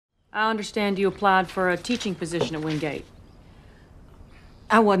I understand you applied for a teaching position at Wingate.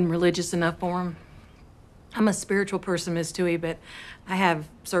 I wasn't religious enough for him. I'm a spiritual person, Miss Toohey, but I have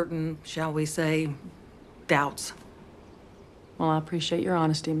certain, shall we say, doubts. Well, I appreciate your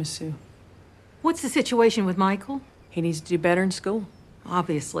honesty, Miss Sue. What's the situation with Michael? He needs to do better in school.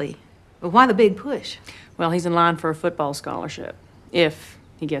 Obviously. But why the big push? Well, he's in line for a football scholarship, if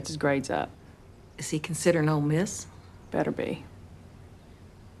he gets his grades up. Is he considering Ole Miss? Better be.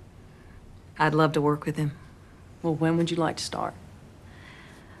 I'd love to work with him. Well, when would you like to start?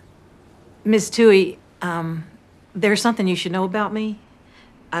 Miss Toohey, there's something you should know about me.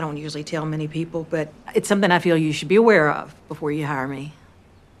 I don't usually tell many people, but it's something I feel you should be aware of before you hire me.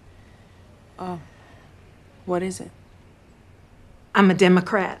 Oh, what is it? I'm a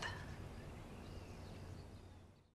Democrat.